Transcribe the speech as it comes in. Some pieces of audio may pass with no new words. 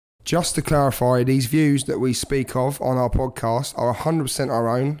Just to clarify, these views that we speak of on our podcast are 100% our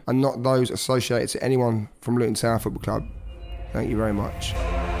own and not those associated to anyone from Luton Town Football Club. Thank you very much.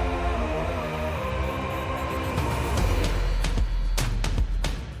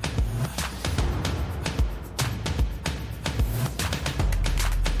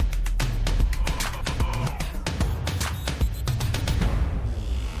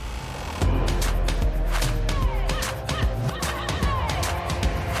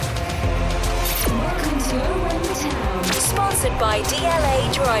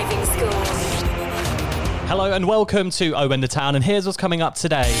 Hello and welcome to Owen the Town, and here's what's coming up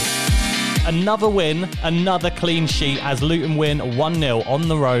today. Another win, another clean sheet as Luton win 1-0 on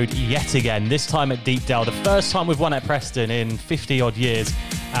the road yet again, this time at Deepdale. The first time we've won at Preston in 50 odd years,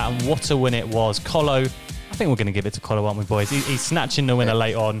 and what a win it was. Colo, I think we're going to give it to Colo, aren't we, boys? He's snatching the winner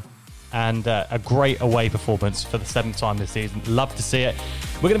late on, and a great away performance for the 7th time this season. Love to see it.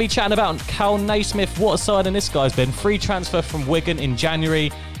 We're going to be chatting about Cal Naismith. What a signing this guy's been. Free transfer from Wigan in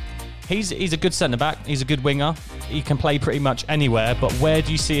January. He's a good centre-back. He's a good winger. He can play pretty much anywhere, but where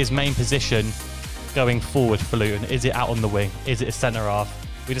do you see his main position going forward for Luton? Is it out on the wing? Is it a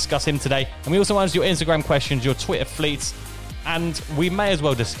centre-half? We discuss him today. And we also answer your Instagram questions, your Twitter fleets, and we may as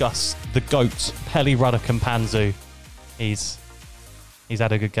well discuss the GOAT, Pelly Ruddock-Mpanzu. He's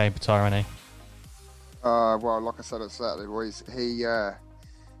had a good game, Patara, hasn't he? Well, like I said on Saturday, boys,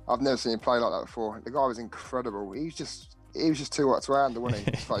 I've never seen him play like that before. The guy was incredible. He was just too hot to handle, wasn't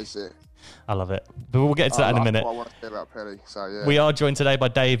he? Let's face it. I love it. But we'll get to that in a minute. What I want to say about Pelly. So, yeah. We are joined today by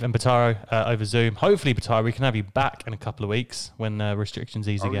Dave and Bataro over Zoom. Hopefully, Bataro, we can have you back in a couple of weeks when restrictions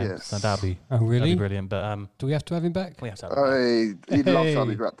ease again. Yes. So that'd be brilliant. But do we have to have him back? We have to have him back. He'd love to have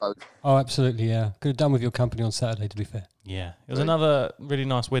you back, Dave. Oh, absolutely, yeah. Could have done with your company on Saturday, to be fair. Yeah. It was another really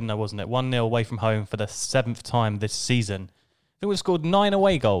nice win, though, wasn't it? 1-0 away from home for the 7th time this season. I think we've scored 9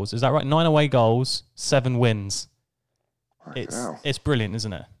 away goals. Is that right? 9 away goals, 7 wins. It's brilliant,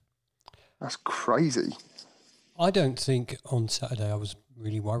 isn't it? That's crazy. I don't think on Saturday I was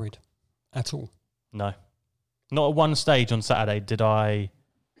really worried at all. No. Not at one stage on Saturday did I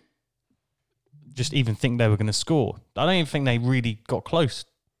just even think they were going to score. I don't even think they really got close,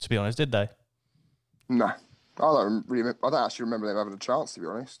 to be honest, did they? No. I don't actually remember them having a chance, to be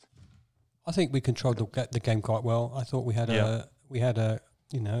honest. I think we controlled the game quite well. I thought we had a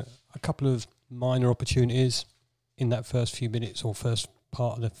couple of minor opportunities in that first few minutes or first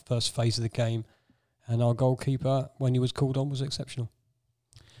part of the first phase of the game, and our goalkeeper, when he was called on, was exceptional.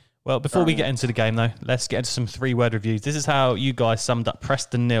 Well, before we get into the game, though, let's get into some 3-word reviews. This is how you guys summed up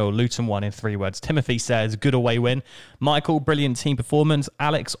Preston 0, Luton 1 in 3 words. Timothy says, good away win. Michael, brilliant team performance.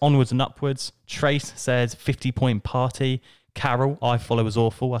 Alex, onwards and upwards. Trace says, 50-point party. Carol, I follow was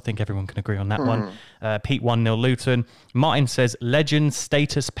awful. I think everyone can agree on that one. Pete 1-0 Luton. Martin says, legend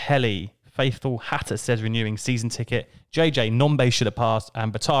status Pelly. Faithful Hatter says renewing season ticket. JJ, Nombe should have passed.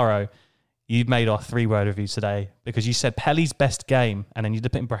 And Bataro, you've made our 3-word reviews today because you said Pelly's best game, and then you did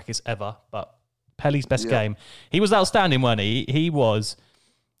put in brackets ever, but Pelly's best game. He was outstanding, wasn't he? He was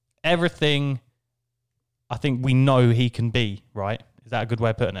everything I think we know he can be, right? Is that a good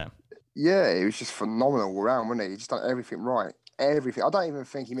way of putting it? Yeah, he was just phenomenal all round, wasn't he? He just done everything right. Everything. I don't even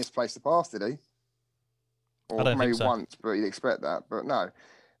think he misplaced the pass, did he? Or I don't maybe think so. Once, but you'd expect that. But no.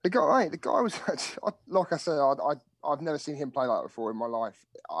 The guy was, like I said, I've never seen him play like that before in my life.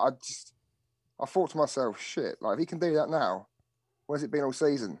 I thought to myself, shit, like if he can do that now, where's it been all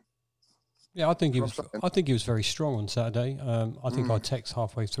season? Yeah, I think he was very strong on Saturday. I think I text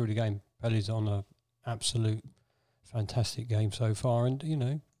halfway through the game, Pelly's on an absolute fantastic game so far, and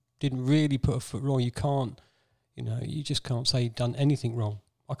didn't really put a foot wrong. You just can't say he'd done anything wrong.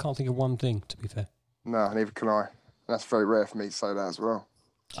 I can't think of one thing, to be fair. No, neither can I. That's very rare for me to say that as well.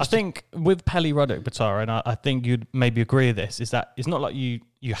 I think with Pelly Ruddock, Batara, and I think you'd maybe agree with this, is that it's not like you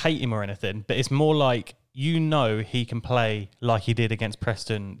hate him or anything, but it's more like he can play like he did against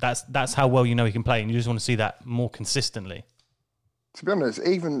Preston. That's how well he can play, and you just want to see that more consistently. To be honest,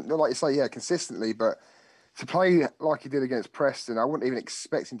 even like you say, consistently, but to play like he did against Preston, I wouldn't even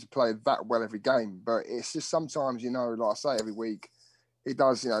expect him to play that well every game. But it's just sometimes, like I say, every week, he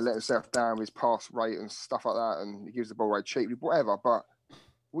does, let himself down with his pass rate and stuff like that, and he gives the ball away cheaply, whatever. But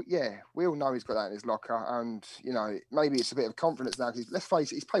we all know he's got that in his locker, and maybe it's a bit of confidence now. Because let's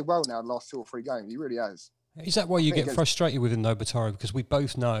face it, he's played well now the last 2 or 3 games. He really has. Is that why you get frustrated with him, though, Bataro? Because we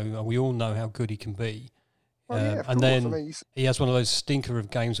both know, and we all know how good he can be. And then he has one of those stinker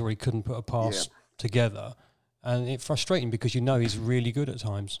of games where he couldn't put a pass together, and it's frustrating because he's really good at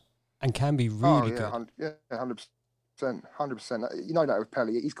times and can be really good. 100%. 100%. You know that with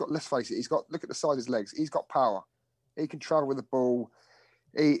Pelly. He's got, let's face it, look at the size of his legs. He's got power. He can travel with the ball.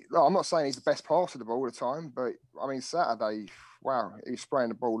 I'm not saying he's the best passer of the ball all the time, but I mean Saturday, wow, he was spraying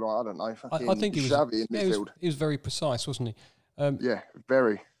the ball like I don't know. I think he was shabby in midfield. He was very precise, wasn't he? Yeah,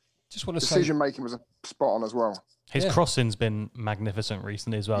 very. Just want to say, decision making was spot on as well. His crossing's been magnificent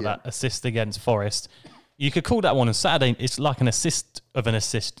recently as well. That assist against Forest. You could call that one on Saturday. It's like an assist of an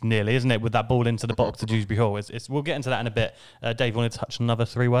assist, nearly, isn't it? With that ball into the box to Dewsbury Hall. We'll get into that in a bit. Dave, wanted to touch on another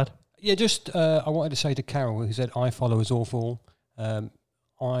 3-word? Yeah, just I wanted to say to Carol, who said I follow is awful.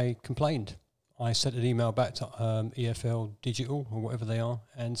 I complained. I sent an email back to EFL Digital or whatever they are,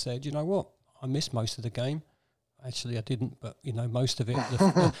 and said, you know what, I missed most of the game. Actually, I didn't, but you know, most of it,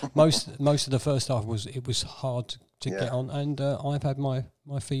 most of the first half was hard to get on, and I've had my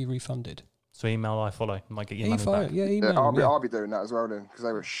fee refunded. So email I follow, might get your money back. Yeah, email. I'll be doing that as well then, because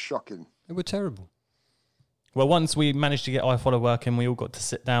they were shocking. They were terrible. Well, once we managed to get iFollow working, we all got to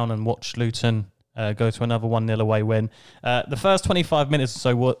sit down and watch Luton go to another 1-0 away win. The first 25 minutes or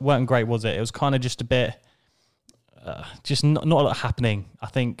so weren't great, was it? It was kind of just a bit, just not a lot happening. I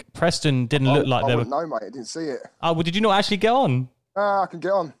think Preston didn't look like they were... No, mate, I didn't see it. Oh, well, did you not actually get on? I can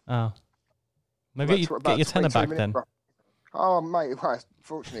get on. Oh. Maybe get your tenner back then. Oh, mate, well,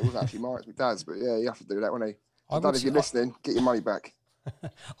 fortunately, it wasn't actually mine, it's my dad's, but yeah, you have to do that, wouldn't he? Dad, if you're listening, get your money back.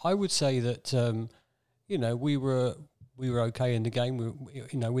 I would say that, you know, we were okay in the game.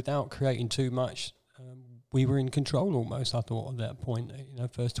 You know, without creating too much, we were in control almost, I thought, at that point. You know,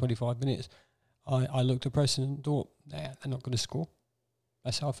 first 25 minutes, I looked at Preston and thought, nah, they're not going to score.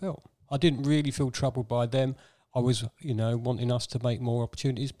 That's how I felt. I didn't really feel troubled by them. I was, you know, wanting us to make more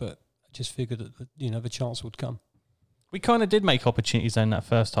opportunities, but I just figured that, you know, the chance would come. We kind of did make opportunities in that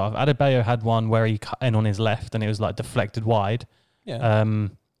first half. Adebayo had one where he cut in on his left and it was like deflected wide. Yeah.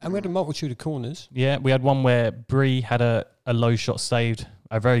 And we had a multitude of corners. Yeah, we had one where Bree had a low shot saved,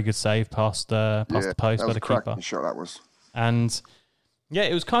 a very good save past the post by the keeper. Shot that was. And yeah,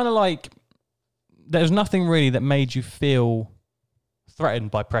 it was kind of like there was nothing really that made you feel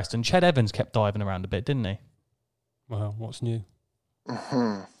threatened by Preston. Ched Evans kept diving around a bit, didn't he? Well, what's new?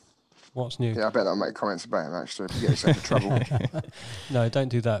 What's new? Yeah, I bet I'll make comments about him actually to get yourself in trouble. No, don't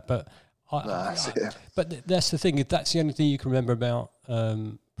do that. But but that's the thing. If that's the only thing you can remember about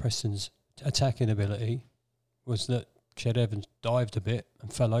Preston's attacking ability, was that Ched Evans dived a bit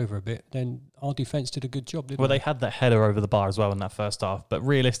and fell over a bit. Then our defence did a good job, didn't they had that header over the bar as well in that first half. But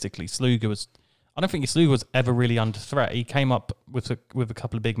realistically, Sluga was... I don't think Sluga was ever really under threat. He came up with a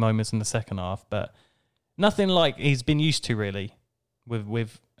couple of big moments in the second half, but nothing like he's been used to really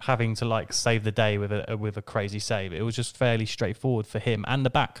with having to like save the day with a crazy save. It was just fairly straightforward for him and the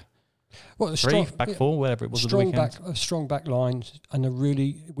back. Well, back four, whatever it was. A strong back line, and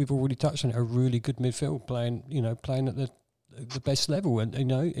we've already touched on it, a really good midfield playing at the best level. And you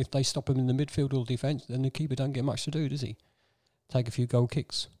know, if they stop him in the midfield or defence, then the keeper don't get much to do, does he? Take a few goal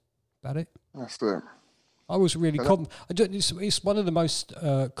kicks. About it. That's it. I was really confident. It's one of the most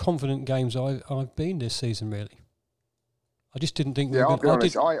confident games I've been this season, really. I just didn't think... I'll be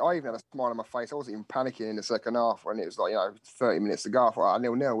honest, I even had a smile on my face. I wasn't even panicking in the second half when it was like, 30 minutes to go. I thought,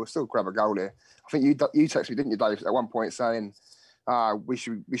 0-0, we'll still grab a goal here. I think you texted me, didn't you, Dave, at one point saying, we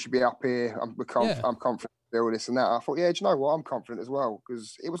should be up here. I'm confident to do all this and that. I thought, do you know what? I'm confident as well,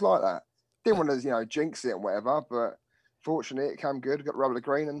 because it was like that. Didn't want to, jinx it and whatever, but fortunately it came good. Got the rubber the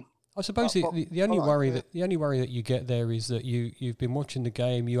green and... I suppose the only worry that you get there is that you've been watching the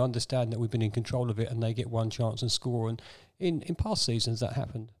game, you understand that we've been in control of it, and they get one chance and score. And in past seasons that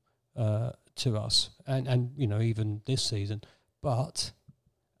happened to us, and even this season.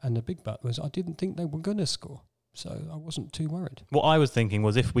 And the big but was I didn't think they were going to score, so I wasn't too worried. What I was thinking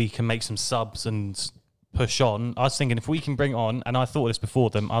was if we can make some subs and push on, I was thinking if we can bring on, and I thought this before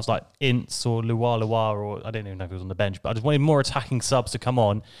them, I was like Ince or Luar, or I didn't even know if he was on the bench, but I just wanted more attacking subs to come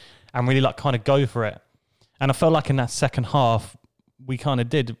on and really like kind of go for it. And I felt like in that second half, we kind of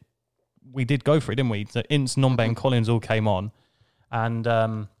did go for it, didn't we? So Ince, Nombe and Collins all came on. And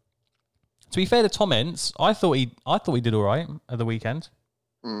to be fair to Tom Ince, I thought he did all right at the weekend.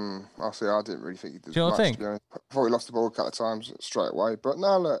 I see. I didn't really think he did. Do you know what I think? I thought he lost the ball a couple of times straight away. But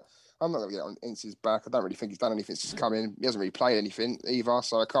no, look, I'm not going to get on Ince's back. I don't really think he's done anything since come in. He hasn't really played anything either,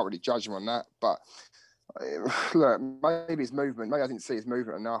 so I can't really judge him on that. But look, maybe his movement. Maybe I didn't see his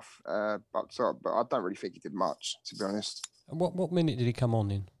movement enough. But I don't really think he did much, to be honest. And what minute did he come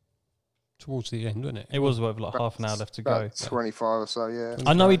on in? Towards the end, wasn't it? It was like half an hour left to go. 25 or so, yeah.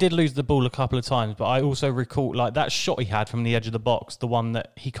 I know he did lose the ball a couple of times, but I also recall like that shot he had from the edge of the box, the one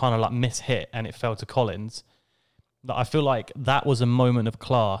that he kind of like mishit and it fell to Collins. That I feel like that was a moment of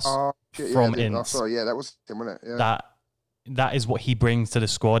class from Ince. That was him, wasn't it? Yeah. That is what he brings to the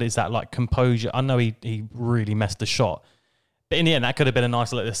squad. Is that like composure? I know he really messed the shot, But in the end, that could have been a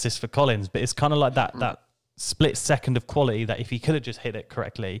nice little assist for Collins. But it's kind of like that split second of quality that if he could have just hit it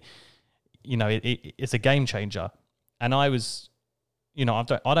correctly, it's a game changer. And I was, I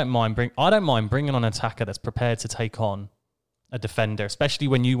don't mind bringing on an attacker that's prepared to take on a defender, especially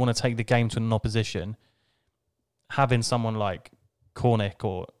when you want to take the game to an opposition. Having someone like Cornick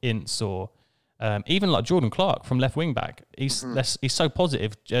or Ince or even like Jordan Clark from left wing back, he's so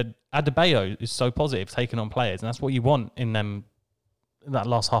positive. Adebayo is so positive taking on players, and that's what you want in that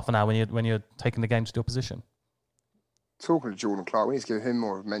last half an hour when you're taking the game to the opposition. Talking to Jordan Clark, we need to give him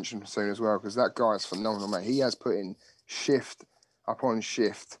more of a mention soon as well, because that guy is phenomenal, mate. He has put in shift upon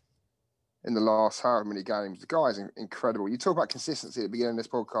shift in the last however many games. The guy is incredible. You talk about consistency at the beginning of this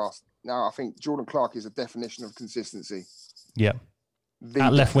podcast. Now, I think Jordan Clark is a definition of consistency. Yeah.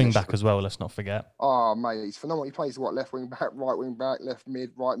 At left wing back as well, let's not forget. Oh, mate, he's phenomenal. He plays left wing back, right wing back, left mid,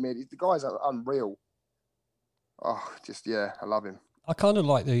 right mid. The guy's unreal. Oh, I love him. I kind of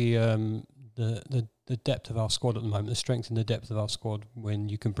like the depth of our squad at the moment, the strength and the depth of our squad when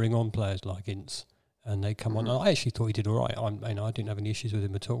you can bring on players like Ince and they come on. And I actually thought he did all right. I didn't have any issues with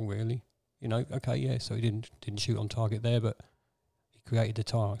him at all, really. So he didn't shoot on target there, but he created the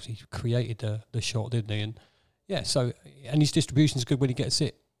targets. He created the shot, didn't he? And and his distribution is good when he gets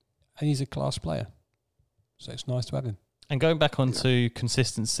it. And he's a class player. So it's nice to have him. And going back onto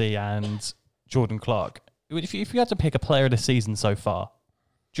consistency and Jordan Clark, if you had to pick a player of the season so far,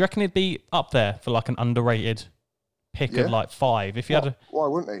 do you reckon he'd be up there for like an underrated pick of like 5? If you had why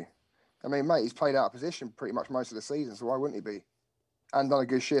wouldn't he? I mean, mate, he's played out of position pretty much most of the season, so why wouldn't he be? And done a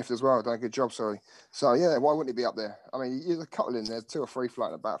good shift as well, done a good job, sorry. So, yeah, why wouldn't he be up there? I mean, there's a couple in there, 2 or 3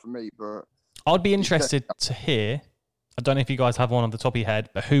 floating about for me, but... I'd be interested to hear, I don't know if you guys have one on the top of your head,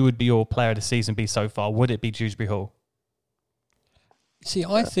 but who would be your player of the season be so far? Would it be Dewsbury Hall? See,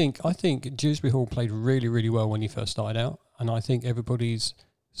 I think Dewsbury Hall played really, really well when he first started out, and I think everybody's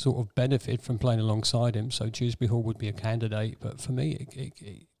sort of benefited from playing alongside him, so Dewsbury Hall would be a candidate, but for me,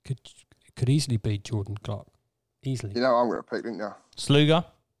 it could easily be Jordan Clark. Easily. You know I'm going to pick, didn't you? Sluga?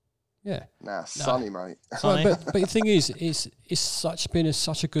 Yeah. Sonny, mate. Sonny. But the thing is, it's been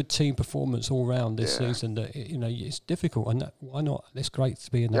such a good team performance all round this season that it's difficult. And why not? It's great to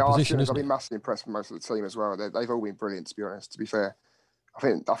be in that position. I've been massively impressed with most of the team as well. They've all been brilliant, to be honest. To be fair, I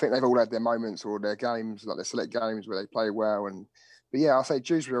think they've all had their moments or their games, like their select games where they play well. But yeah, I'll say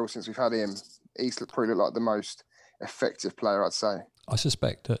Dewsbury, since we've had him, he's probably looked like the most effective player, I'd say. I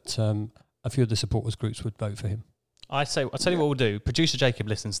suspect that a few of the supporters groups would vote for him. I'll tell you what we'll do. Producer Jacob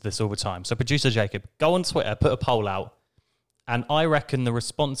listens to this all the time. So Producer Jacob, go on Twitter, put a poll out. And I reckon the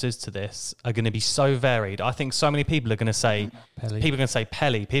responses to this are going to be so varied. I think so many people are going to say, Pelly. People are going to say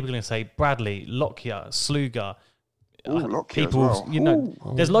Pelly, people are going to say Bradley, Lockyer, Sluga. Lockyer people, as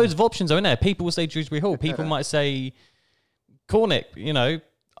well. There's loads of options in there. People will say Dewsbury Hall. People might say Cornick.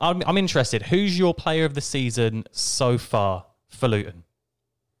 I'm interested. Who's your player of the season so far for Luton?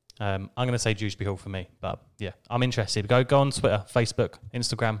 I'm going to say Dewsbury Hall for me, but yeah, I'm interested. Go on Twitter, Facebook,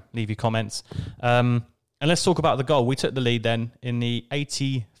 Instagram, leave your comments. And let's talk about the goal. We took the lead then in the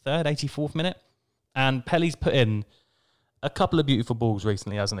 83rd, 84th minute, and Pelly's put in a couple of beautiful balls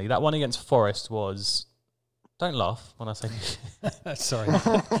recently, hasn't he? That one against Forest was... Don't laugh when I say... Sorry.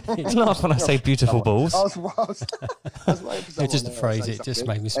 Don't laugh when I say beautiful balls. I was waiting for someone. Just the phrase, it just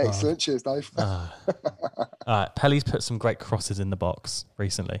made me smile. Excellent. Cheers, Dave. All right, Pelly's put some great crosses in the box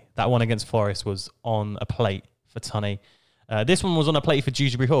recently. That one against Forest was on a plate for Tunney. This one was on a plate for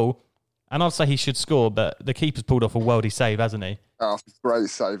Dewsbury Hall, and I'd say he should score, but the keeper's pulled off a worldy save, hasn't he? Oh, great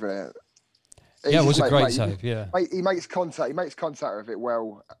save, isn't it? Yeah, it was a great save, yeah. He makes contact. He makes contact with it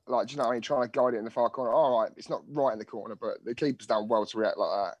well. Like, do you know what I mean? Trying to guide it in the far corner. All right, it's not right in the corner, but the keeper's done well to react like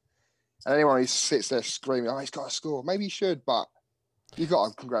that. And anyone who sits there screaming, oh, he's got to score. Maybe he should, but you've got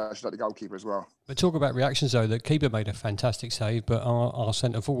to congratulate the goalkeeper as well. But talk about reactions, though. The keeper made a fantastic save, but our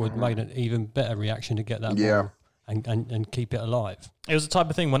centre-forward made an even better reaction to get that ball and keep it alive. It was the type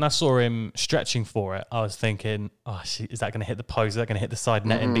of thing, when I saw him stretching for it, I was thinking, is that going to hit the post? Is that going to hit the side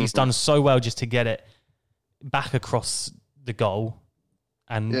netting? But he's done so well just to get it back across the goal.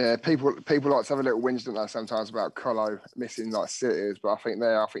 And yeah, people like to have a little whinge, don't they, sometimes about Colo missing like sitters, but I think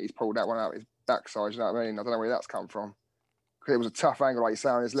he's pulled that one out his backside, you know what I mean? I don't know where that's come from. It was a tough angle, like you say,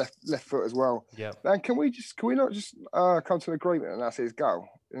 on his left foot as well. Yeah. Man, can we not just come to an agreement and that's his goal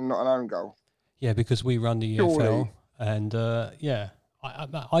and not an own goal? Yeah, because we run the EFL, and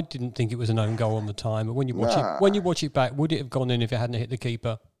I didn't think it was an own goal on the time. But when you watch it back, would it have gone in if it hadn't hit the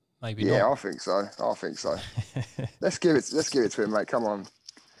keeper? Maybe not. Yeah, I think so. Let's give it to him, mate. Come on.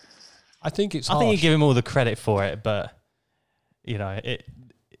 I think it's. I think you give him all the credit for it, but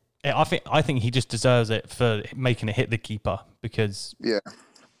I think he just deserves it for making it hit the keeper because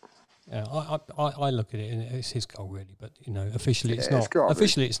Yeah, I look at it and it's his goal really, but officially it's not.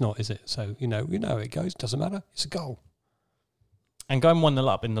 Officially it's not, is it? So we know how it goes. Doesn't matter. It's a goal. And going 1-0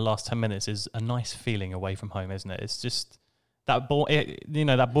 up in the last 10 minutes is a nice feeling away from home, isn't it? It's just that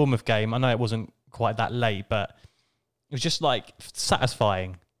that Bournemouth game. I know it wasn't quite that late, but it was just like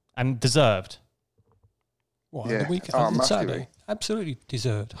satisfying and deserved. What, the weekend on Saturday? Absolutely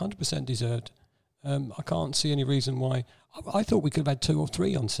deserved. 100% deserved. I can't see any reason why. I thought we could have had 2 or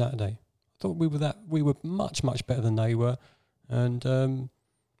 3 on Saturday. I thought we were much better than they were, and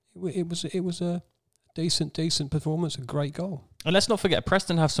it was a decent performance, a great goal. And let's not forget,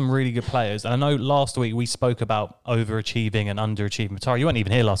 Preston have some really good players. And I know last week we spoke about overachieving and underachieving. Tara, you weren't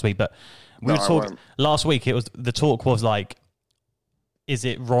even here last week, but we were talking last week. The talk was like, is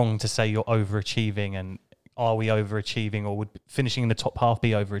it wrong to say you're overachieving, and are we overachieving, or would finishing in the top half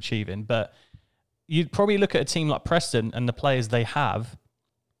be overachieving? But you'd probably look at a team like Preston and the players they have.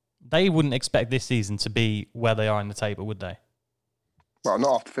 They wouldn't expect this season to be where they are in the table, would they? Well,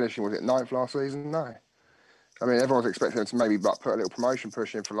 not after finishing, was it 9th last season? No. I mean, everyone's expecting them to maybe put a little promotion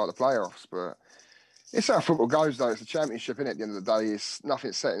push in for like the playoffs, but it's how football goes, though. It's a championship, innit? At the end of the day, it's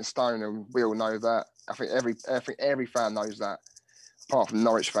nothing set in stone, and we all know that. I think every fan knows that, apart from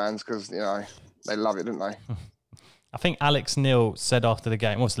Norwich fans, because they love it, don't they? I think Alex Neil said after the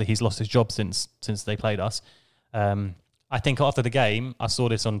game, obviously he's lost his job since they played us. I think after the game, I saw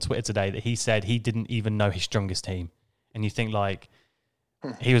this on Twitter today, that he said he didn't even know his strongest team. And you think like,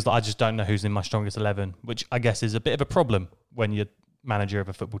 he was like, I just don't know who's in my strongest 11, which I guess is a bit of a problem when you're manager of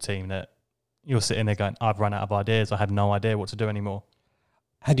a football team, that you're sitting there going, I've run out of ideas. I have no idea what to do anymore.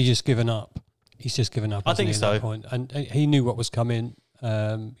 Had he just given up? He's just given up. I think so. At that point? And he knew what was coming.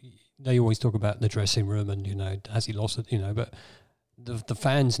 They always talk about the dressing room and, has he lost it, but the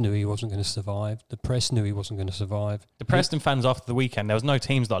fans knew he wasn't going to survive. The press knew he wasn't going to survive. The Preston fans after the weekend, there was no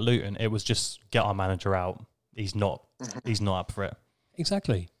teams like Luton. It was just get our manager out. He's not up for it.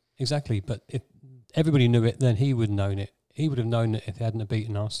 Exactly. But if everybody knew it, then he would have known it. He would have known that if he hadn't have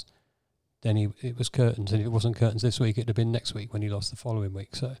beaten us, then it was curtains. And if it wasn't curtains this week, it'd have been next week when he lost the following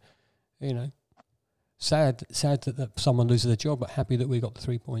week. So, sad that someone loses their job, but happy that we got the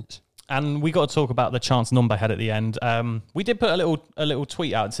 3 points. And we got to talk about the chance Nombe had at the end. We did put a little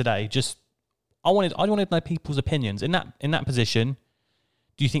tweet out today. Just I wanted to know people's opinions in that position.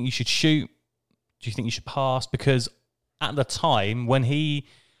 Do you think you should shoot? Do you think you should pass? Because at the time when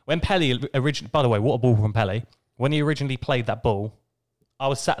Pele originally, by the way, what a ball from Pele. When he originally played that ball, I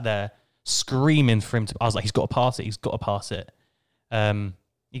was sat there screaming for him I was like, he's got to pass it. He's got to pass it.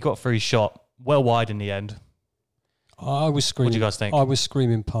 He got through his shot well wide in the end. I was screaming. What do you guys think? I was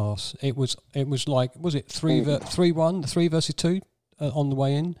screaming pass. It was like, was it 3-1, 3 versus 2 on the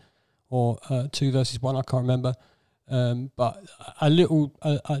way in, or 2 versus 1? I can't remember. But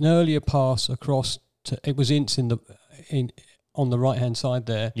an earlier pass across it was Ince on the right hand side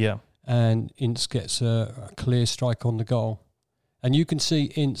there. Yeah, and Ince gets a clear strike on the goal, and you can see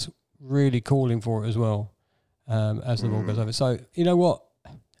Ince really calling for it as well as the ball goes over. So you know what?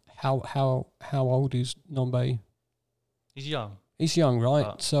 How old is Nombe? He's young. He's young, right?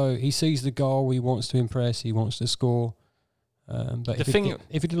 But so he sees the goal. He wants to impress. He wants to score. But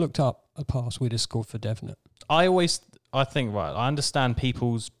if he'd looked up a pass, we'd have scored for definite. I think, right, I understand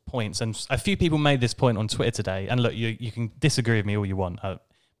people's points, and a few people made this point on Twitter today. And look, you can disagree with me all you want,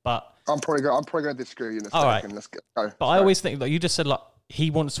 but I'm probably going to disagree with you in a second. Right. Let's go. But I always think that you just said like he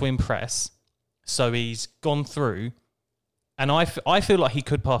wants to impress, so he's gone through. And I feel like he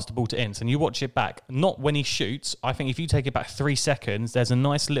could pass the ball to Ince, and you watch it back, not when he shoots. I think if you take it back 3 seconds, there's a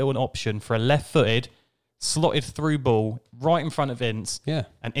nice little option for a left-footed, slotted through ball right in front of Ince. Yeah.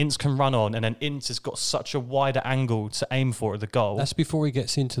 And Ince can run on, and then Ince has got such a wider angle to aim for at the goal. That's before he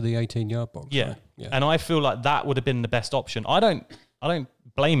gets into the 18-yard box. Yeah. Right? Yeah. And I feel like that would have been the best option. I don't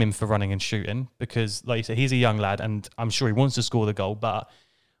blame him for running and shooting, because, like you said, he's a young lad, and I'm sure he wants to score the goal. But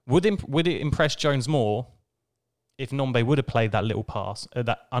would it impress Jones more if Nombe would have played that little pass,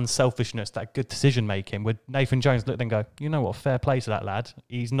 that unselfishness, that good decision making? Would Nathan Jones look and go, you know what, fair play to that lad.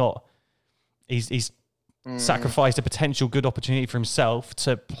 He's sacrificed a potential good opportunity for himself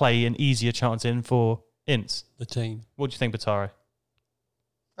to play an easier chance in for Ince. The team. What do you think, Batari?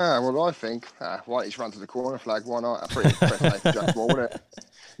 Well, I think, why don't you run to the corner flag? Why not? Pretty impressive Jack Ball, wouldn't it?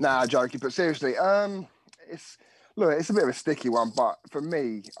 Nah, joking. But seriously, it's a bit of a sticky one. But for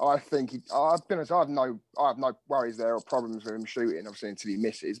me, I think I have no worries there or problems with him shooting, obviously, until he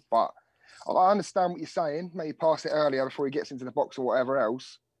misses. But I understand what you're saying. Maybe pass it earlier before he gets into the box or whatever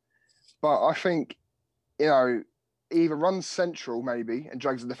else. But I think, he either runs central maybe and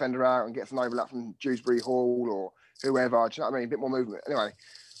drags the defender out and gets an overlap from Dewsbury Hall or whoever. Do you know what I mean? A bit more movement. Anyway,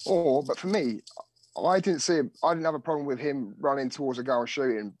 but for me, I didn't have a problem with him running towards a goal and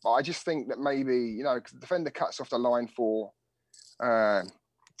shooting. But I just think that maybe, because the defender cuts off the line for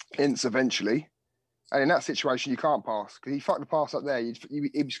Ince eventually. And in that situation, you can't pass because he fucked the pass up there. He'd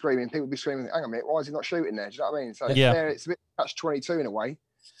be screaming. People would be screaming, hang on a minute, why is he not shooting there? Do you know what I mean? So there, it's a bit catch-22 in a way.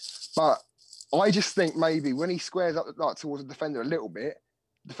 But I just think maybe when he squares up towards the defender a little bit,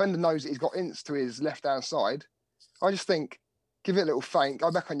 the defender knows that he's got Ince to his left-hand side. I just think, give it a little feint,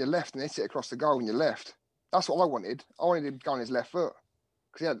 go back on your left and hit it across the goal on your left. That's what I wanted. I wanted him to go on his left foot.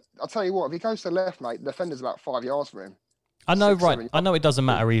 Because, I'll tell you what, if he goes to the left, mate, the defender's about 5 yards from him. I know, right? I know it doesn't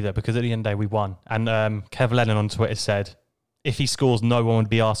matter either because at the end of the day we won. And Kev Lennon on Twitter said, if he scores, no one would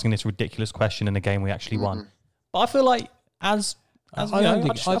be asking this ridiculous question in a game we actually won. But I feel like I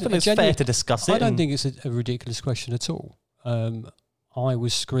think it's fair to discuss it. I don't think it's a ridiculous question at all. I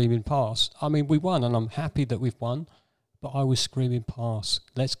was screaming pass. I mean, we won, and I'm happy that we've won. But I was screaming pass.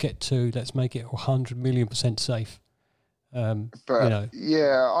 Let's get 2. Let's make it 100,000,000% safe. Look,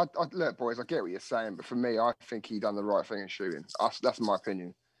 boys, I get what you're saying, but for me, I think he done the right thing in shooting. That's my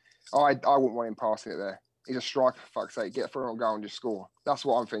opinion. I wouldn't want him passing it there. He's a striker, for fuck's sake. Get through on goal and just score. That's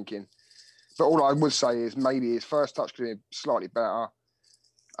what I'm thinking. But all I would say is maybe his first touch could be slightly better.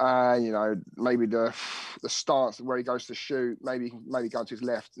 Maybe the stance where he goes to shoot, maybe go to his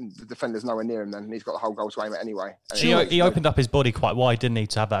left and the defender's nowhere near him then, and he's got the whole goal to aim at anyway. He opened up his body quite wide, didn't he,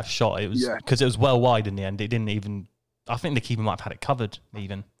 to have that shot? It was because it was well wide in the end. It didn't even... I think the keeper might have had it covered,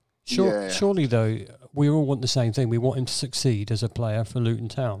 even. Surely, though, we all want the same thing. We want him to succeed as a player for Luton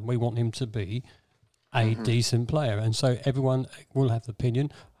Town. We want him to be a decent player. And so everyone will have the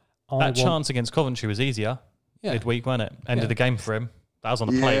opinion. That chance against Coventry was easier midweek, wasn't it? End of the game for him. That was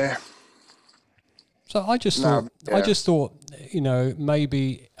on the plate. So I just thought,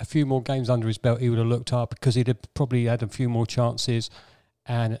 maybe a few more games under his belt, he would have looked up because he'd have probably had a few more chances.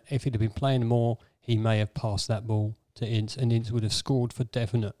 And if he'd have been playing more, he may have passed that ball to Ince, and Ince would have scored for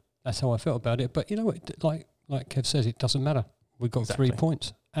definite. That's how I felt about it. But you know what? Like Kev says, it doesn't matter. We got 3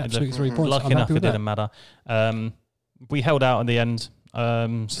 points. Absolutely 3 points. Lucky enough, it didn't matter. We held out in the end.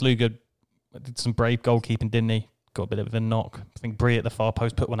 Sluga did some brave goalkeeping, didn't he? Got a bit of a knock. I think Bree at the far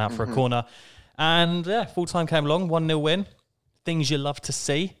post put one out for a corner. And full time came along. 1-0 win. Things you love to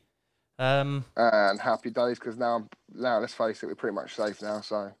see. And happy days because now let's face it, we're pretty much safe now.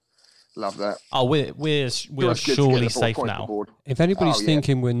 So. Love that. Oh, we are surely safe now. If anybody's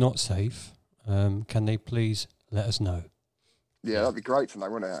thinking we're not safe, can they please let us know? Yeah, that'd be great to know,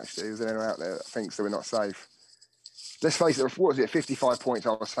 wouldn't it, actually? Is there anyone out there that thinks that we're not safe? Let's face it, what was it, 55 points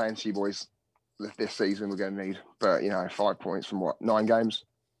I was saying to you boys this season we're going to need. But, 5 points from 9 games?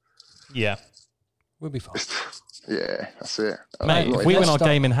 Yeah. We'll be fine. Yeah, that's it. Mate, if we win our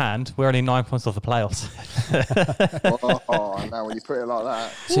game in hand, we're only 9 points off the playoffs. Now when you put it like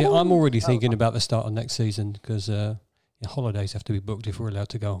that. See, I'm already thinking about the start of next season because holidays have to be booked if we're allowed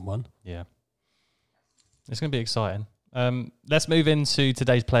to go on one. Yeah. It's going to be exciting. Let's move into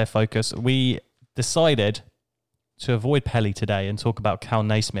today's player focus. We decided to avoid Pelly today and talk about Cal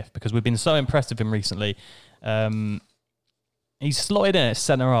Naismith because we've been so impressed with him recently. He's slotted in at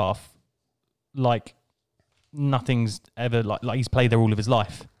centre half like nothing's ever like he's played there all of his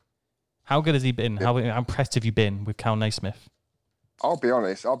life. How good has he been? How impressed have you been with Cal Naismith? I'll be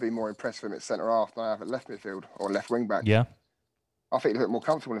honest, I'll be more impressed with him at centre half than I have at left midfield or left wing back. Yeah. I think he's a bit more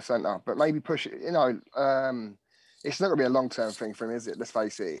comfortable in the centre, but maybe push it, it's not going to be a long-term thing for him, is it? Let's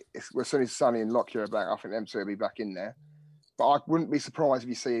face it. As soon as Sonny and Lockyer are back, I think them two will be back in there. But I wouldn't be surprised if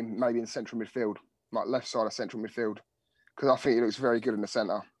you see him maybe in central midfield, like left side of central midfield, because I think he looks very good in the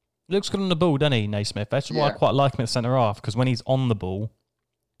centre. Looks good on the ball, doesn't he, Naismith? That's why I quite like him at centre half, because when he's on the ball,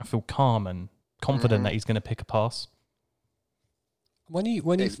 I feel calm and confident that he's going to pick a pass. When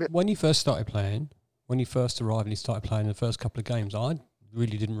he first started playing, when he first arrived and he started playing in the first couple of games, I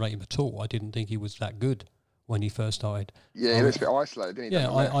really didn't rate him at all. I didn't think he was that good when he first started. Yeah, he looks a bit isolated, didn't he? Yeah,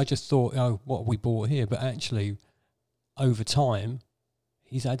 I just thought, what have we bought here? But actually, over time,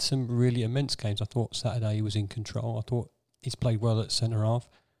 he's had some really immense games. I thought Saturday he was in control. I thought he's played well at centre half.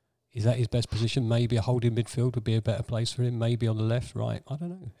 Is that his best position? Maybe a holding midfield would be a better place for him. Maybe on the left, right. I don't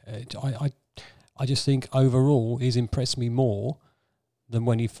know. I just think overall he's impressed me more than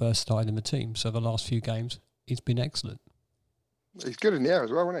when he first started in the team. So the last few games, he's been excellent. He's good in the air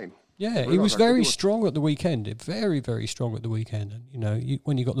as well, wasn't he? Yeah, he was very strong at the weekend. Very, very strong at the weekend. And,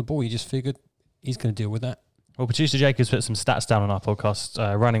 when you got the ball, you just figured he's going to deal with that. Well, Producer Jacobs put some stats down on our podcast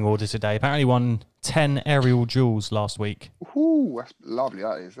running order today. Apparently won 10 aerial duels last week. Ooh, that's lovely,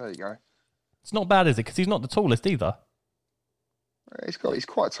 that is. There you go. It's not bad, is it? Because he's not the tallest either. He's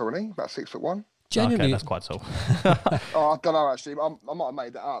quite tall, isn't he? About 6'1". Genuinely, okay, that's quite tall. I don't know actually. I might have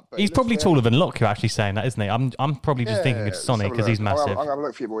made that up. But He's probably taller than Locke. You're actually saying that, isn't he? I'm probably just thinking of Sonny because he's massive. I'm gonna have a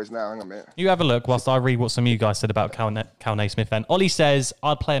look for you boys now. Hang on a minute. You have a look whilst I read what some of you guys said about Cal Naismith. Then Ollie says,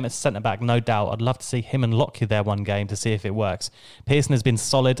 "I'd play him at centre back, no doubt. I'd love to see him and Lockyer there one game to see if it works. Pearson has been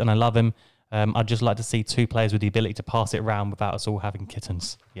solid, and I love him. I'd just like to see two players with the ability to pass it around without us all having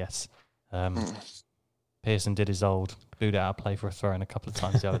kittens." Yes. Pearson did his old boot out of play for a throw in a couple of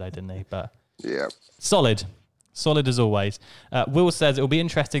times the other day, didn't he? But yeah, solid as always. Will says it'll be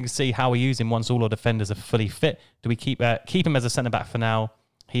interesting to see how we use him once all our defenders are fully fit. Do we keep him as a centre back for now?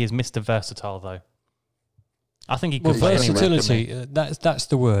 He is Mr. Versatile though. I think he could. Well, versatility. That's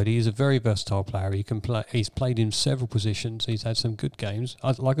the word. He is a very versatile player. He can play. He's played in several positions. He's had some good games.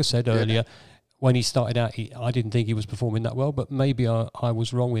 Like I said earlier, when he started out, I didn't think he was performing that well, but maybe I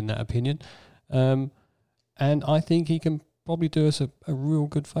was wrong in that opinion. And I think he can probably do us a real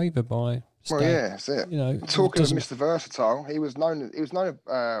good favour by. Well, yeah, that's it. You know, talking of Mr. Versatile, he was known by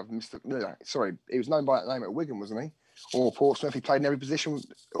that name at Wigan, wasn't he? Or Portsmouth. He played in every position,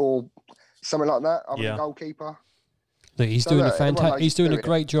 or something like that. I'm a goalkeeper. Look, he's doing a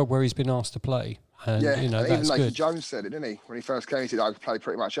great job where he's been asked to play. And, yeah, you know, even that's Nathan good. Jones said it, didn't he? When he first came, he said, "I could play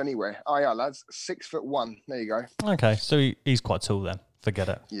pretty much anywhere." Oh yeah, lads, 6'1". There you go. Okay, so he's quite tall then. Forget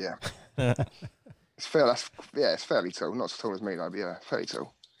it. Yeah. It's fair. It's fairly tall. Not as tall as me, though, but yeah, fairly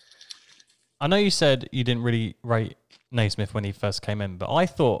tall. I know you said you didn't really rate Naismith when he first came in, but I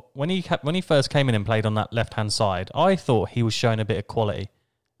thought when he first came in and played on that left-hand side, I thought he was showing a bit of quality.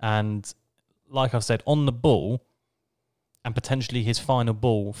 And like I've said, on the ball, and potentially his final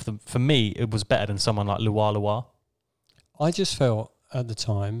ball, for me, it was better than someone like Lualua. I just felt at the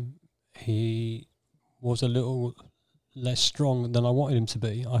time he was a little less strong than I wanted him to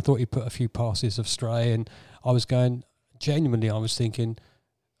be. I thought he put a few passes astray, and I was thinking,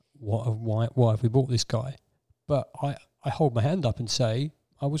 why have we bought this guy? But I hold my hand up and say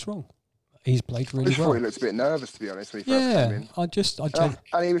I was wrong. He's played really well. I thought he looked a bit nervous, to be honest, when he first came in.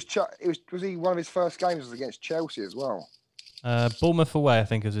 And he was he one of his first games was against Chelsea as well? Bournemouth away, I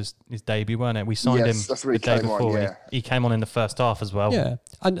think, was his debut, weren't it? We signed him the day before. He came on in the first half as well. Yeah,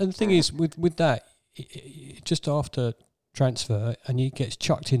 and the thing is, with that, just after transfer, and he gets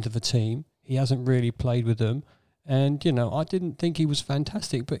chucked into the team, he hasn't really played with them. And, you know, I didn't think he was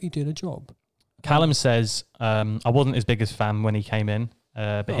fantastic, but he did a job. Callum says, I wasn't his biggest fan when he came in,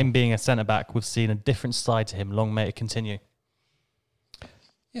 but him being a centre-back, we've seen a different side to him. Long may it continue.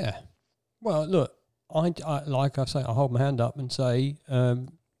 Yeah. Well, look, I like I say, I hold my hand up and say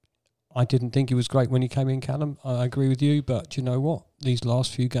I didn't think he was great when he came in, Callum. I agree with you, but you know what? These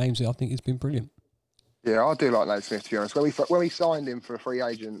last few games, I think he's been brilliant. Yeah, I do like Naismith, to be honest. When we signed him for a free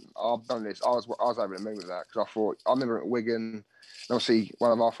agent, I've done this. I was over the moon with that because I remember at Wigan, obviously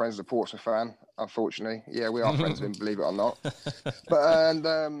one of our friends is a Portsmouth fan, unfortunately. Yeah, we are friends with him, believe it or not.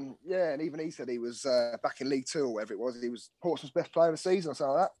 And even he said he was back in League 2 or whatever it was. He was Portsmouth's best player of the season or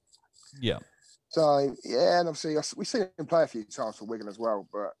something like that. Yeah. So, yeah, and obviously we've seen him play a few times for Wigan as well,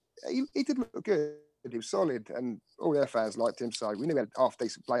 but he did look good. He was solid, and all their fans liked him, so we knew we had a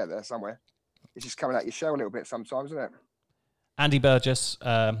half-decent player there somewhere. It's just coming out your show a little bit sometimes, isn't it? Andy Burgess,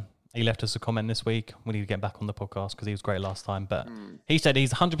 he left us a comment this week. We need to get back on the podcast because he was great last time. But he said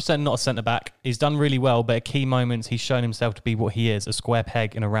he's 100% not a centre-back. He's done really well, but at key moments, he's shown himself to be what he is, a square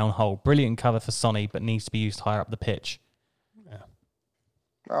peg in a round hole. Brilliant cover for Sonny, but needs to be used higher up the pitch. Yeah.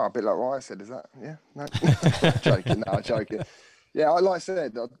 Oh, a bit like what I said, is that? Yeah? No. I'm joking. Yeah, like I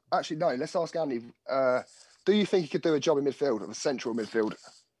said, actually, no, let's ask Andy. Do you think he could do a job in midfield, of a central midfield?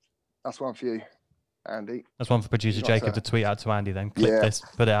 That's one for you, Andy. That's one for producer Jacob to tweet out to Andy then. Clip this,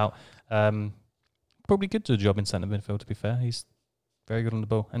 put it out. Probably good to do a job in centre midfield, to be fair. He's very good on the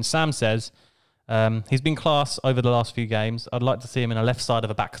ball. And Sam says, he's been class over the last few games. I'd like to see him in a left side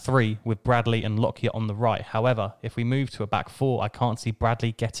of a back three with Bradley and Lockyer on the right. However, if we move to a back four, I can't see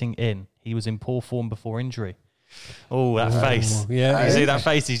Bradley getting in. He was in poor form before injury. Oh, that face. Yeah. You see that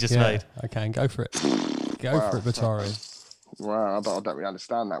face he's just made? Okay, go for it. Go for it, Batari. Well, I don't really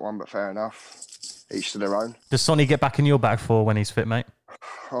understand that one, but fair enough. Each to their own. Does Sonny get back in your back four when he's fit, mate?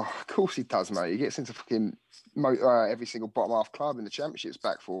 Oh, of course he does, mate. He gets into fucking every single bottom half club in the Championship's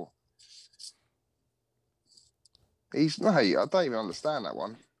back four. I don't even understand that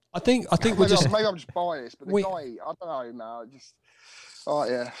one. I think maybe I'm just biased, but the guy, I don't know, man.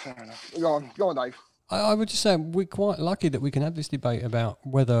 Fair enough. Go on, Dave. I would just say we're quite lucky that we can have this debate about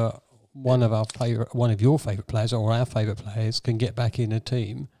whether one of your favourite players or our favourite players can get back in a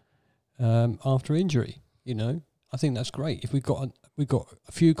team after injury. You know, I think that's great. If we've we've got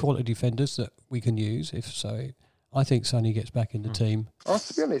a few quality defenders that we can use. If so, I think Sonny gets back in the team.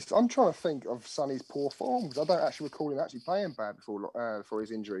 To be honest, I'm trying to think of Sonny's poor form because I don't actually recall him actually playing bad before his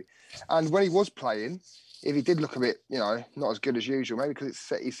injury. And when he was playing, if he did look a bit, not as good as usual, maybe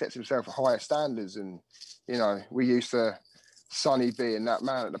because he sets himself at higher standards, and we used to Sonny being that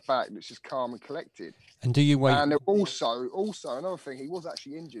man at the back that's just calm and collected. And do you wait? And also another thing, he was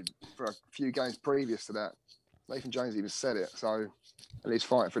actually injured for a few games previous to that. Nathan Jones even said it. So and he was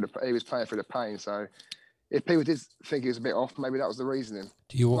playing through the pain. So if people did think he was a bit off, maybe that was the reasoning.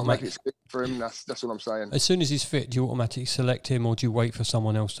 Do you not making it good for him? That's what I'm saying. As soon as he's fit, do you automatically select him, or do you wait for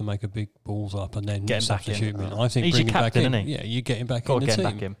someone else to make a big balls up and then get him back in? I think he's bring your him captain, back in. isn't he? Yeah, you get him back Got in the to get team,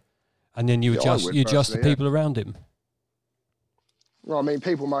 him back in. and then you adjust the people around him. Well, I mean,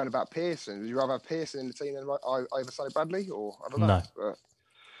 people moan about Pearson. Would you rather have Pearson in the team than over Sonny Bradley, or I don't know? No. But,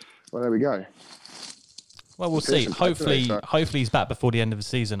 well, there we go. Well, we'll see. Hopefully he's back before the end of the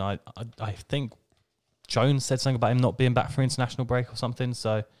season. I think Jones said something about him not being back for international break or something.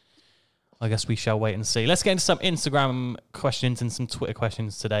 So I guess we shall wait and see. Let's get into some Instagram questions and some Twitter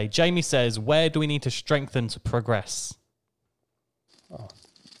questions today. Jamie says, "Where do we need to strengthen to progress?" Oh,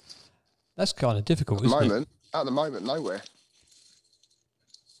 that's kind of difficult, At the moment, nowhere.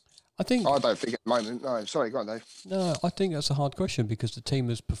 I don't think at the moment. No, sorry, go on, Dave. No, I think that's a hard question because the team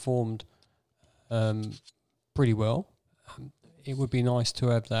has performed pretty well. It would be nice to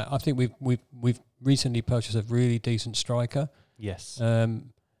have that. I think we've recently purchased a really decent striker. Yes.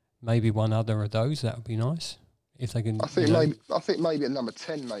 Maybe one other of those. That would be nice if they can. I think maybe at number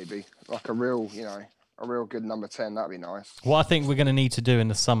 10, maybe like a real good number 10. That'd be nice. What I think we're going to need to do in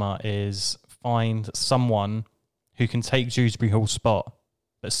the summer is find someone who can take Dewsbury Hall's spot,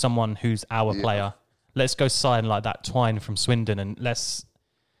 but someone who's our player. Let's go sign like that Twine from Swindon, and let's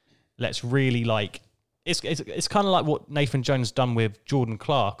really like. It's kind of like what Nathan Jones done with Jordan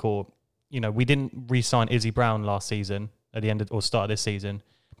Clark, or we didn't re-sign Izzy Brown last season at the end or start of this season,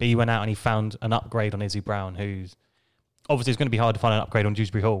 but he went out and he found an upgrade on Izzy Brown, who's obviously it's going to be hard to find an upgrade on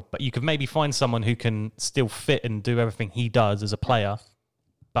Dewsbury Hall, but you could maybe find someone who can still fit and do everything he does as a player,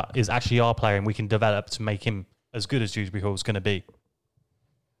 but is actually our player, and we can develop to make him as good as Dewsbury Hall is going to be.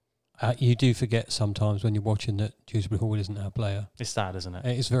 You do forget sometimes when you're watching that Dewsbury Hall isn't our player. It's sad, isn't it?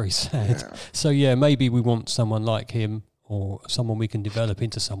 It is very sad. Yeah. So, maybe we want someone like him or someone we can develop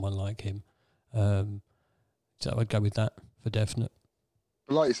into someone like him. So I'd go with that for definite.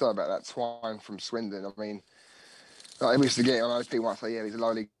 But like you said about that Twine from Swindon, I mean, like we used to get on those people might say, he's a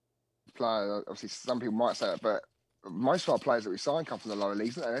low league player. Obviously, some people might say that, but most of our players that we sign come from the lower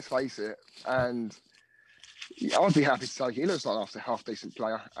leagues, don't they? Let's face it. And I'd be happy to take it. He looks like a half-decent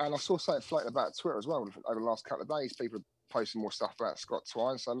player. And I saw something floating about Twitter as well over the last couple of days. People are posting more stuff about Scott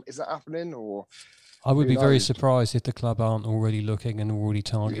Twine. So is that happening? Or I would be very surprised if the club aren't already looking and already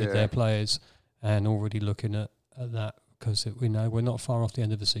targeted their players and already looking at that, because we know we're not far off the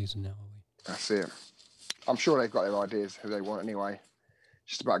end of the season now, are we? That's it. I'm sure they've got their ideas who they want anyway.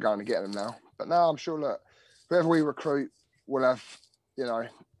 Just about going to get them now. But now I'm sure, look, whoever we recruit will have,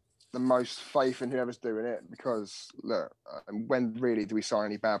 the most faith in whoever's doing it, because look, when really do we sign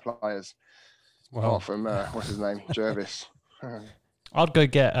any bad players? Apart from what's his name, Jervis. I'd go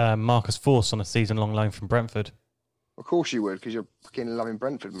get Marcus Force on a season-long loan from Brentford. Of course you would, because you're fucking loving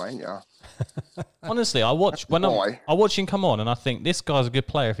Brentford, mate. Yeah. Honestly, I watch him come on, and I think this guy's a good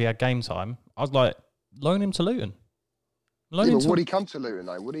player. If he had game time, I'd like loan him to Luton. But would he come to Luton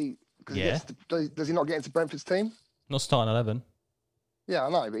though? Would he? Does he not get into Brentford's team? Not starting 11. Yeah, I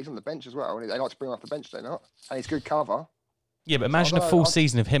know, but he's on the bench as well. They like to bring him off the bench, do not? And he's good cover. Yeah, but imagine a full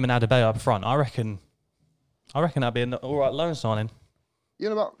season of him and Adebayo up front. I reckon that'd be an all right loan signing. You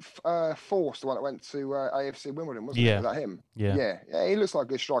know about Force, the one that went to AFC Wimbledon, wasn't it? Was that him? Yeah. Yeah, he looks like a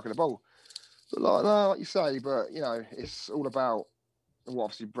good striker of the ball. But like you say, but it's all about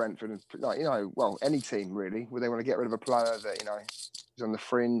obviously Brentford and any team really, where they want to get rid of a player that is on the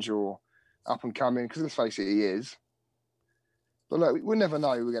fringe or up and coming. Because let's face it, he is. But look, we'll never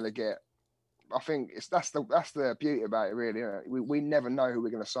know who we're going to get. I think that's the beauty about it, really. We never know who we're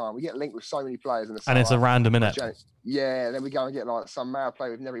going to sign. We get linked with so many players in the summer. And it's a random, innit? Yeah, and then we go and get like some mad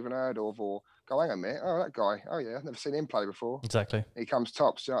player we've never even heard of, or go, hang on a minute, oh, that guy, oh yeah, I've never seen him play before. Exactly. He comes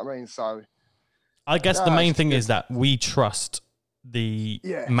tops, do you know what I mean? So I guess the main thing is that we trust the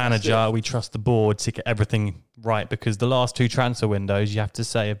manager, we trust the board to get everything right, because the last two transfer windows, you have to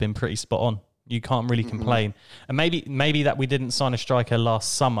say, have been pretty spot on. You can't really complain. And maybe that we didn't sign a striker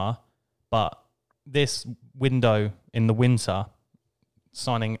last summer, but this window in the winter,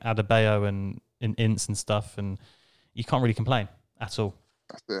 signing Adebayo and Ince and stuff, and you can't really complain at all.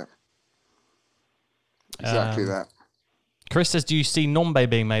 That's it. Exactly that. Chris says, do you see Nombe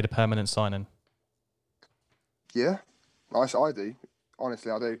being made a permanent signing? Yeah, I do.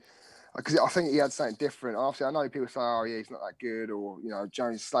 Honestly, I do. Because I think he had something different. Obviously, I know people say, "Oh, yeah, he's not that good," or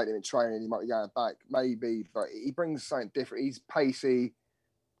Jones slated him in training, he might be going back, maybe. But he brings something different. He's pacey.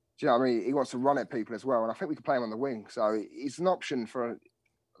 Do you know what I mean? He wants to run at people as well, and I think we can play him on the wing. So he's an option for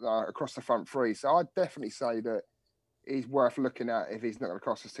across the front three. So I'd definitely say that he's worth looking at if he's not going to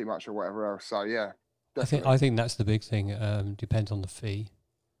cost us too much or whatever else. So yeah, definitely. I think that's the big thing. Depends on the fee.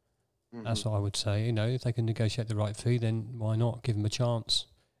 Mm-hmm. That's what I would say. If they can negotiate the right fee, then why not give him a chance?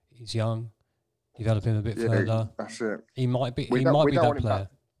 He's young. Develop him a bit further. That's it. He might be that player.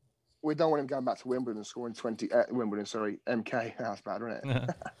 We don't want him going back to Wimbledon and scoring 20. MK. That's bad, isn't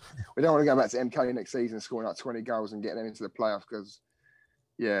it? We don't want to go back to MK next season and scoring like 20 goals and getting them into the playoffs because,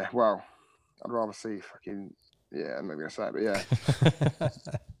 yeah, well, I'd rather see fucking, yeah, I'm not going to say it, but yeah.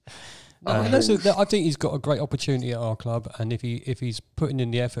 I think he's got a great opportunity at our club, and if he's putting in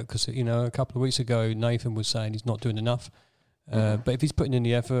the effort, because a couple of weeks ago Nathan was saying he's not doing enough. But if he's putting in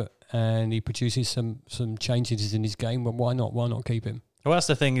the effort and he produces some changes in his game, well, why not? Why not keep him? Well, that's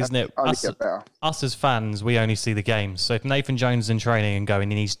the thing, isn't it? Us as fans, we only see the games. So if Nathan Jones is in training and going,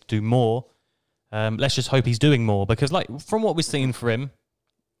 he needs to do more. Let's just hope he's doing more, because from what we've seen for him,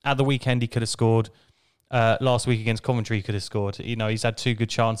 at the weekend he could have scored. Last week against Coventry he could have scored. He's had 2 good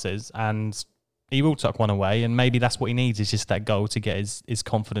chances and he will tuck one away, and maybe that's what he needs, is just that goal to get his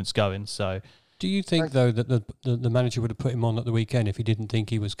confidence going. So. Do you think, though, that the manager would have put him on at the weekend if he didn't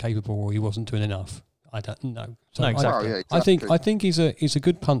think he was capable or he wasn't doing enough? I don't know. So no, exactly. Exactly. I think he's a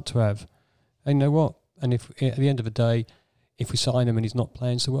good punt to have. And you know what? And if at the end of the day, if we sign him and he's not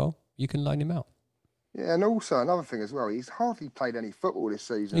playing so well, you can loan him out. Yeah, and also another thing as well, he's hardly played any football this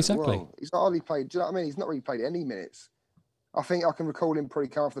season. Exactly. As well. He's hardly played. Do you know what I mean? He's not really played any minutes. I think I can recall him probably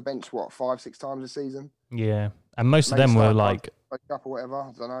come off the bench 5-6 times this season. Yeah, and most of them were like up or whatever.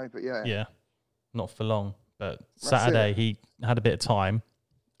 I don't know, but yeah. Yeah. Not for long, but Saturday he had a bit of time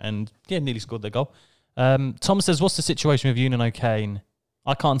and nearly scored the goal. Tom says, what's the situation with Eunan O'Kane?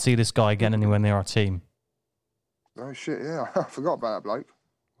 I can't see this guy getting anywhere near our team. Oh, shit, yeah. I forgot about that bloke.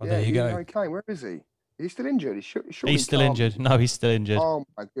 Well, there you go. O'Kane, where is he? Is he still injured? He's still injured. No, he's still injured. Oh,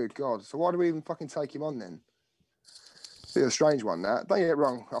 my good God. So why do we even fucking take him on then? It's a strange one, that. Don't get it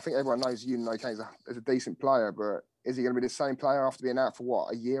wrong. I think everyone knows Eunan O'Kane is a decent player, but is he going to be the same player after being out for,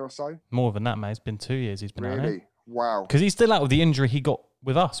 a year or so? More than that, mate. It's been 2 years he's been out. Really? Wow. Because he's still out with the injury he got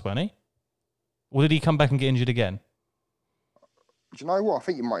with us, wasn't he? Or did he come back and get injured again? Do you know what? I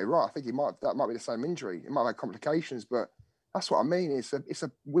think you might be right. I think that might be the same injury. It might have had complications, but that's what I mean. It's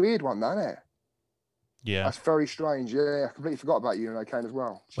a weird one, isn't it? Yeah. That's very strange. Yeah, I completely forgot about Eunan O'Kane as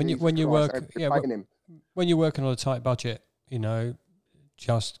well. When you're working on a tight budget,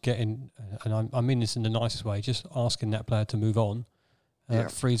 just getting, and I mean this in the nicest way, just asking that player to move on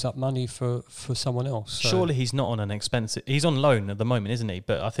frees up money for someone else. So. Surely he's not on an expensive... He's on loan at the moment, isn't he?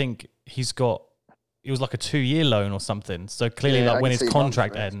 But I think it was like a 2-year loan or something. So clearly when his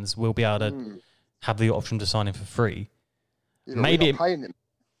contract ends, we'll be able to have the option to sign him for free. Maybe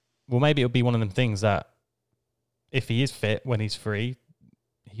it'll be one of them things that if he is fit when he's free,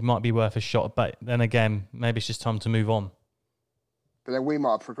 he might be worth a shot. But then again, maybe it's just time to move on. But then we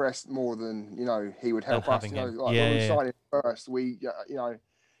might have progressed more than he would help us. When we signed him first,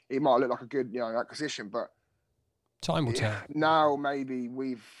 he might look like a good acquisition, but time will tell. Now maybe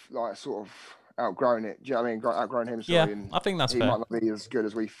we've sort of outgrown it. Do you know what I mean? Outgrown him. Yeah, I think that's fair. He might not be as good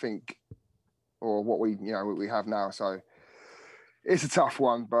as we think, or what we have now. So it's a tough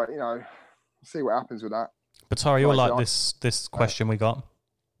one, but see what happens with that. But Tari, you'll like this question we got.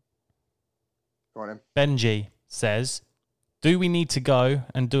 Go on then. Benji says, do we need to go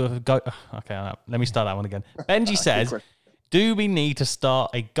and do a go? Okay, let me start that one again. Benji says, do we need to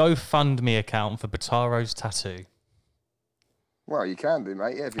start a GoFundMe account for Bataro's tattoo? Well, you can do,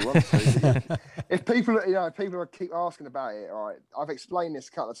 mate. Yeah, if you want to. If people keep asking about it, all right. I've explained this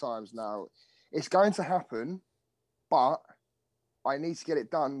a couple of times now. It's going to happen, but I need to get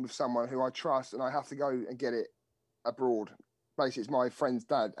it done with someone who I trust, and I have to go and get it abroad. Basically, it's my friend's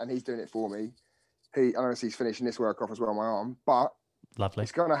dad, and he's doing it for me. I know he's finishing this work off as well on my arm, but lovely.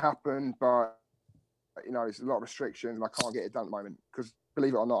 It's going to happen, but there's a lot of restrictions, and I can't get it done at the moment because,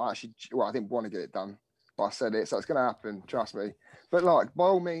 believe it or not, I didn't want to get it done, but I said it, so it's going to happen. Trust me. But by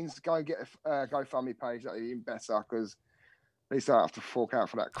all means, go get a GoFundMe page. That'd be even better because at least I don't have to fork out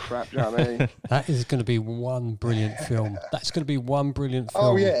for that crap. Do you know what I mean? That is going to be one brilliant film. That's going to be one brilliant film.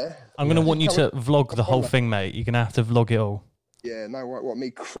 Oh yeah. I'm going to want you to vlog the whole thing, mate. You're going to have to vlog it all. Yeah, no, what me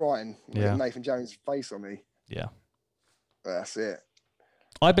crying with Nathan Jones' face on me. Yeah. That's it.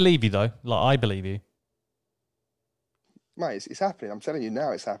 I believe you, though. I believe you. Mate, it's happening. I'm telling you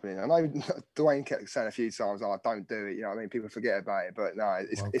now, it's happening. I know Dwayne kept saying a few times, "Oh, don't do it." You know what I mean? People forget about it, but no,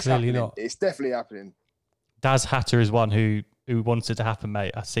 it's happening. Not. It's definitely happening. Daz Hatter is one who wants it to happen,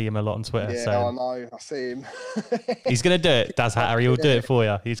 mate. I see him a lot on Twitter. Yeah, so I know. I see him. He's going to do it, Daz Hatter. He'll do it for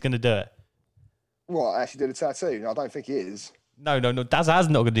you. He's going to do it. What? Actually, did a tattoo? No, I don't think he is. No. Daz has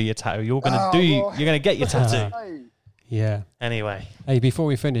not going to do your tattoo. You're going to You're going to get your tattoo. Hey. Yeah. Anyway. Hey, before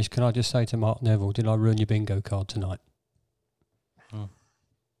we finish, can I just say to Mark Neville, did I ruin your bingo card tonight?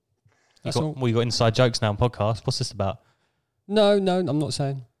 You got inside jokes now on podcast. What's this about? No, I'm not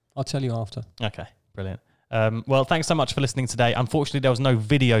saying. I'll tell you after. Okay, brilliant. Well, thanks so much for listening today. Unfortunately, there was no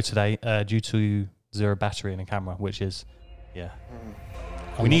video today due to zero battery in the camera, which is,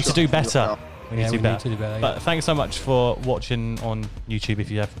 we need to do better. We need to do better. But thanks so much for watching on YouTube,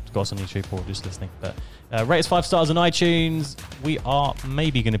 if you have got us on YouTube or just listening. But rate us 5 stars on iTunes. We are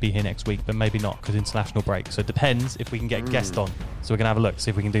maybe going to be here next week, but maybe not because international break. So it depends if we can get a guest on. So we're going to have a look,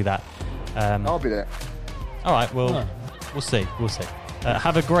 see if we can do that. I'll be there. All right, well, we'll see.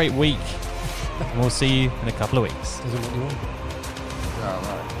 Have a great week, and we'll see you in a couple of weeks. Isn't what you want? Oh,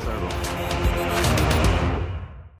 right.